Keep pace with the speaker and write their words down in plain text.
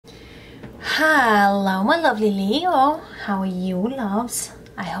Hello, my lovely Leo. How are you, loves?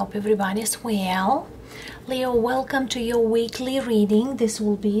 I hope everybody's well. Leo, welcome to your weekly reading. This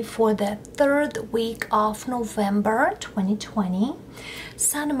will be for the third week of November 2020.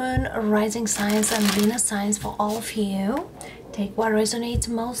 Sun, Moon, Rising signs, and Venus signs for all of you. Take what resonates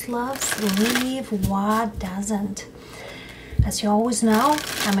most, loves. Leave what doesn't. As you always know,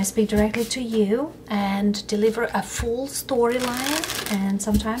 I might speak directly to you and deliver a full storyline, and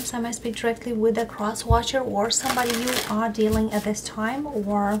sometimes I might speak directly with a cross-watcher or somebody you are dealing at this time,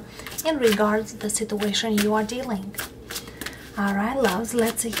 or in regards to the situation you are dealing. Alright, loves,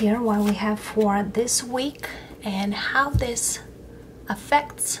 let's hear what we have for this week and how this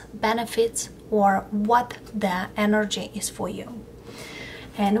affects, benefits, or what the energy is for you.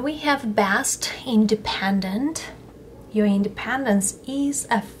 And we have best independent. Your independence is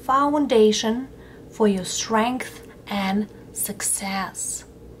a foundation for your strength and success.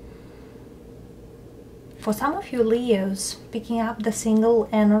 For some of you Leos, picking up the single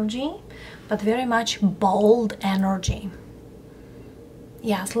energy, but very much bold energy.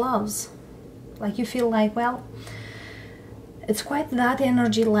 Yes, loves. Like you feel like, well, it's quite that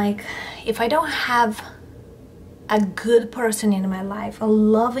energy, like if I don't have a good person in my life, a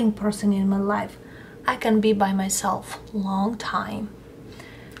loving person in my life, I can be by myself long time.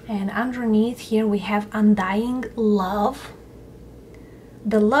 And underneath here we have undying love.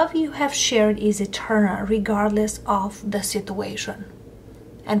 The love you have shared is eternal regardless of the situation.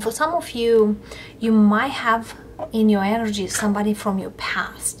 And for some of you, you might have in your energy somebody from your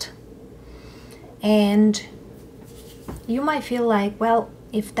past. And you might feel like, well,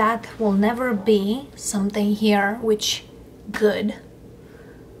 if that will never be something here which good,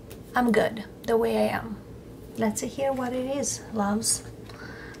 I'm good the way I am. Let's hear what it is, loves.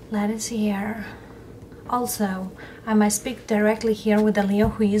 Let us hear. Also, I might speak directly here with a Leo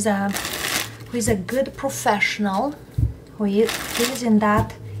who is a good professional, who is in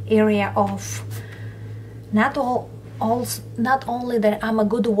that area of not only that I'm a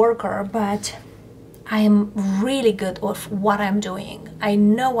good worker, but I am really good at what I'm doing. I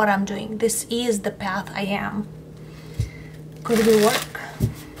know what I'm doing. This is the path I am. Could be work.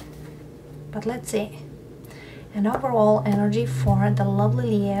 But let's see. An overall energy for the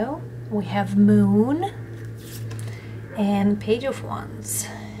lovely Leo. We have Moon and Page of Wands.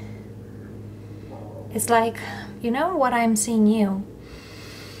 It's like, you know what I'm seeing you?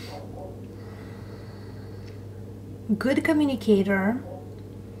 Good communicator,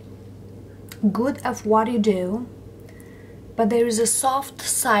 good at what you do, but there is a soft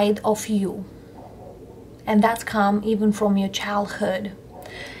side of you. And that's come even from your childhood.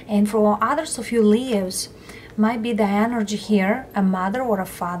 And for others of you Leos, might be the energy here, a mother or a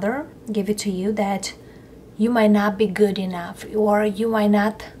father give it to you that you might not be good enough, or you might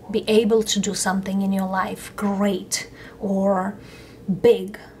not be able to do something in your life great or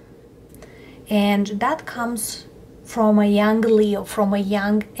big. And that comes from a young Leo, from a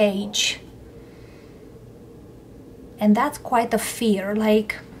young age. And that's quite a fear,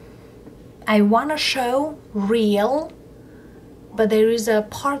 like I want to show real, but there is a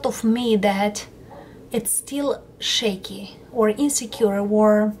part of me that it's still shaky or insecure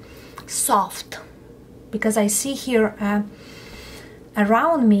or soft, because I see here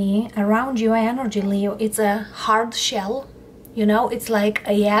around me, around your energy, Leo, it's a hard shell, you know, it's like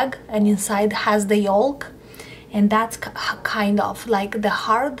a egg and inside has the yolk, and that's kind of like the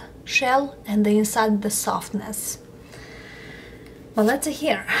hard shell and the inside the softness. But let's see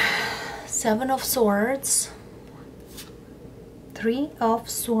here. Seven of Swords, Three of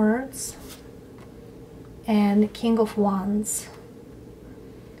Swords, and King of Wands.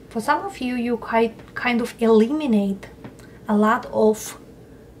 For some of you, you kind of eliminate a lot of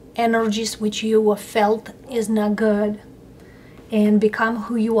energies which you have felt is not good and become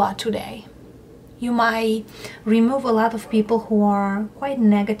who you are today. You might remove a lot of people who are quite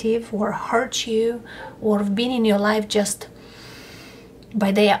negative or hurt you or have been in your life just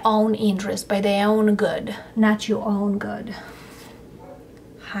by their own interest, by their own good, not your own good.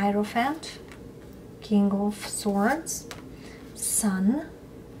 Hierophant, King of Swords, Sun,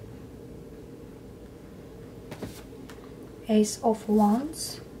 Ace of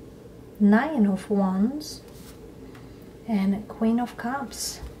Wands, Nine of Wands, and Queen of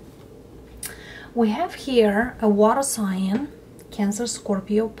Cups. We have here a water sign, Cancer,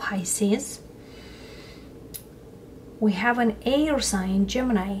 Scorpio, Pisces. We have an air sign,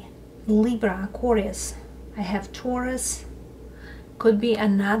 Gemini, Libra, Aquarius. I have Taurus. Could be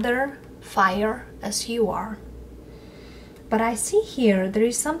another fire as you are. But I see here, there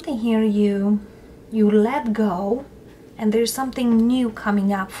is something here you let go, and there's something new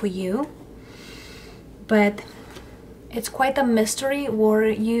coming up for you. but it's quite a mystery where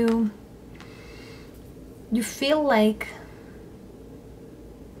you feel like,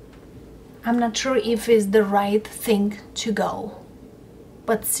 I'm not sure if it's the right thing to go,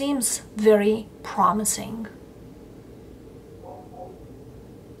 but seems very promising.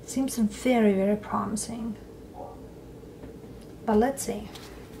 Seems very, very promising. But let's see.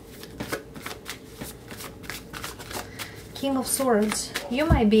 King of Swords. You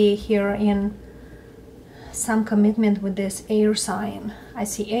might be here in some commitment with this air sign. I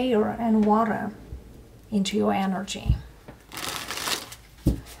see air and water into your energy.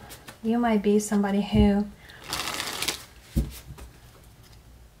 You might be somebody who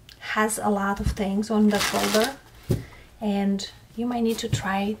has a lot of things on the shoulder, and you might need to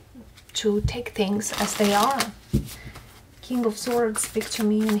try to take things as they are. King of Swords, speak to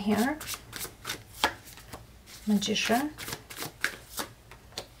me in here. Magician.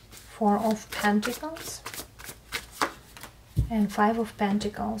 Four of Pentacles. And Five of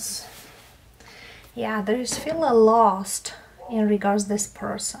Pentacles. Yeah, there is feel a lost in regards this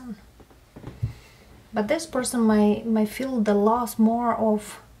person. But this person might feel the loss more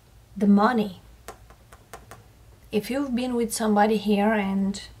of the money. If you've been with somebody here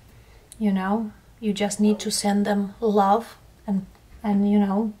and, you know, you just need to send them love and you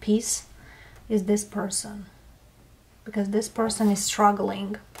know, peace, is this person. Because this person is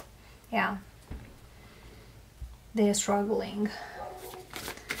struggling. Yeah. They're struggling.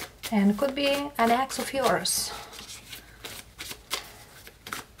 And could be an ex of yours.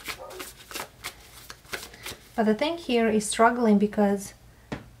 But the thing here is struggling because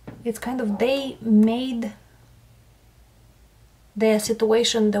it's kind of they made their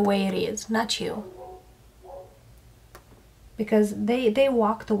situation the way it is, not you. Because they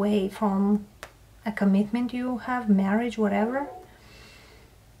walked away from a commitment you have, marriage, whatever.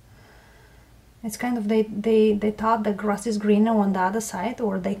 It's kind of they thought the grass is greener on the other side,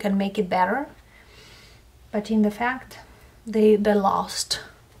 or they can make it better. But in the fact, they lost.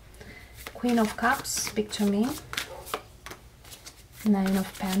 Queen of Cups, speak to me. Nine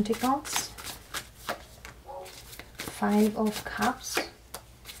of Pentacles. Five of Cups.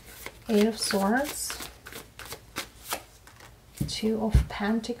 Eight of Swords. Two of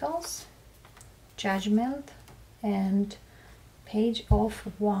Pentacles. Judgment. And Page of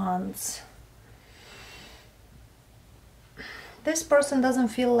Wands. This person doesn't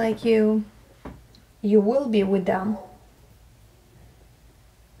feel like you will be with them.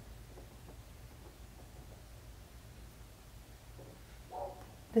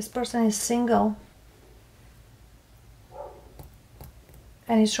 This person is single.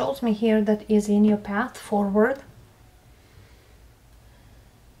 And it shows me here that is in your path forward.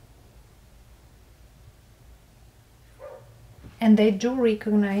 And they do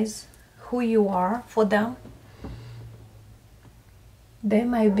recognize who you are for them. They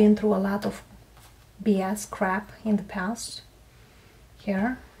might have been through a lot of BS crap in the past.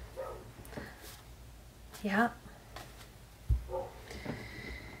 Here. Yeah.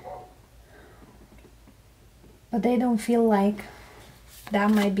 But they don't feel like that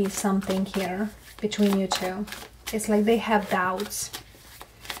might be something here between you two. It's like they have doubts.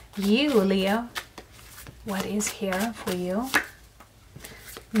 You, Leo, what is here for you?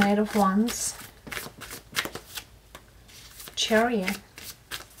 Knight of Wands. Chariot.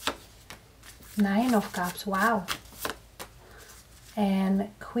 Nine of Cups, wow. And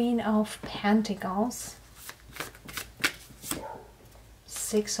Queen of Pentacles.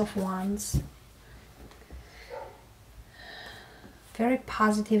 Six of Wands. Very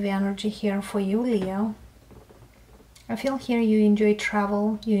positive energy here for you, Leo. I feel here you enjoy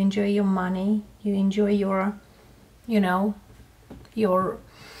travel, you enjoy your money, you enjoy your, you know, your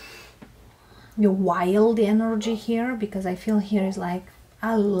wild energy here, because I feel here is like,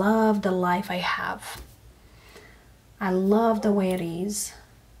 I love the life I have. I love the way it is.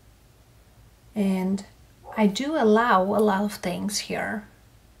 And I do allow a lot of things here.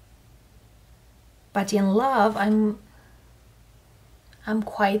 But in love, I'm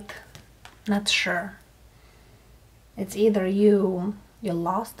quite not sure. It's either you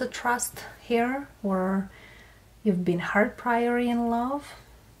lost the trust here, or you've been hurt prior in love.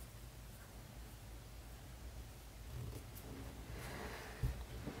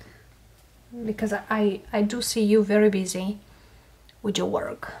 Because I do see you very busy with your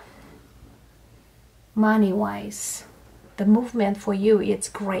work. Money-wise, the movement for you, it's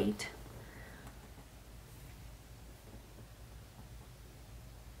great.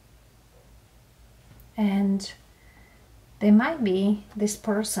 And there might be this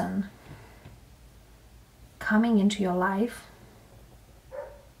person coming into your life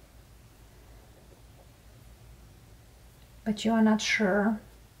but you are not sure,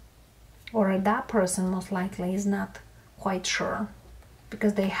 or that person most likely is not quite sure,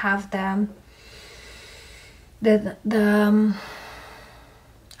 because they have the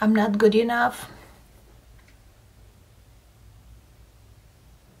I'm not good enough.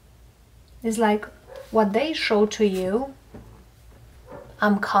 It's like what they show to you,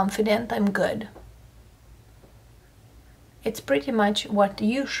 I'm confident, I'm good. It's pretty much what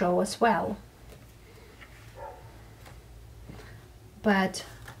you show as well. But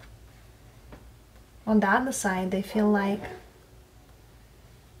on the other side, they feel like,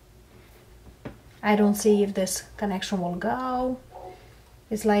 I don't see if this connection will go.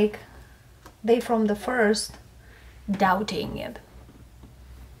 It's like they from the first doubting it.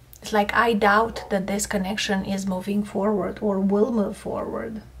 It's like, I doubt that this connection is moving forward or will move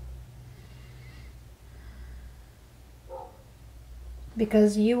forward.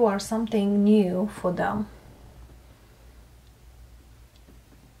 Because you are something new for them.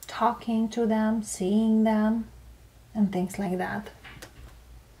 Talking to them, seeing them, and things like that.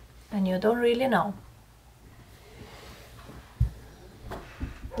 And you don't really know.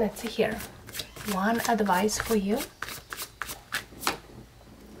 Let's see here. One advice for you.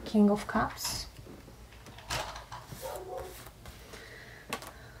 King of Cups.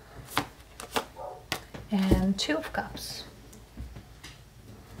 And Two of Cups.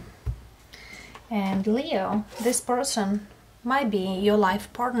 And Leo, this person might be your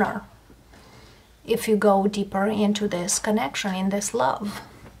life partner if you go deeper into this connection, in this love,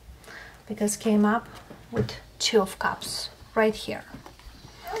 because came up with Two of Cups right here.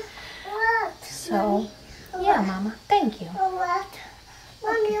 So yeah, Mama, thank you.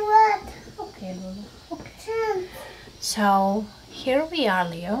 Mommy, what? Okay, Lulu. Okay. So here we are,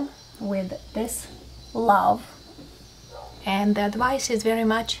 Leo, with this love, and the advice is very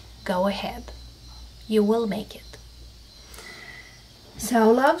much go ahead. You will make it.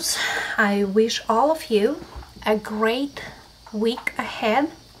 So, loves, I wish all of you a great week ahead,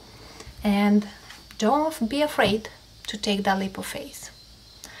 and don't be afraid to take that leap of faith.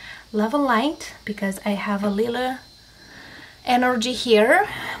 Love and light, because I have a little energy here,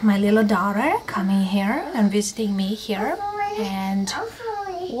 my little daughter coming here and visiting me here, and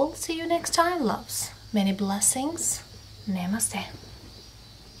we'll see you next time, loves. Many blessings. Namaste.